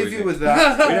so we'll leave you with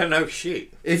that. We don't know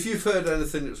shit. If you've heard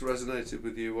anything that's resonated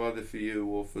with you, either for you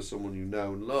or for someone you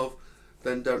know and love,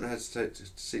 then don't hesitate to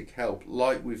seek help.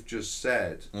 Like we've just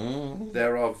said,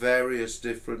 there are various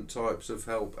different types of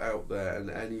help out there, and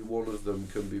any one of them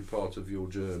can be part of your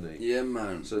journey. Yeah,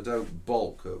 man. So don't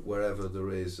balk at wherever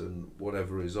there is and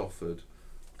whatever is offered.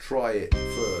 Try it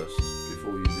first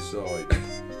before you decide.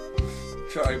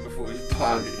 Try it before you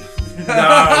buy.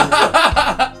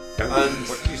 No!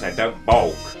 What did you say? Don't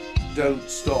balk. Don't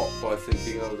stop by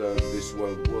thinking, oh no, this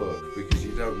won't work, because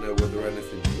you don't know whether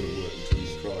anything's going to work until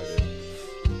you've tried it.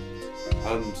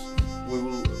 And we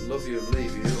will love you and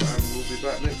leave you, and we'll be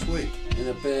back next week. In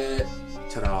a bit.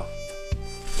 Ta-da.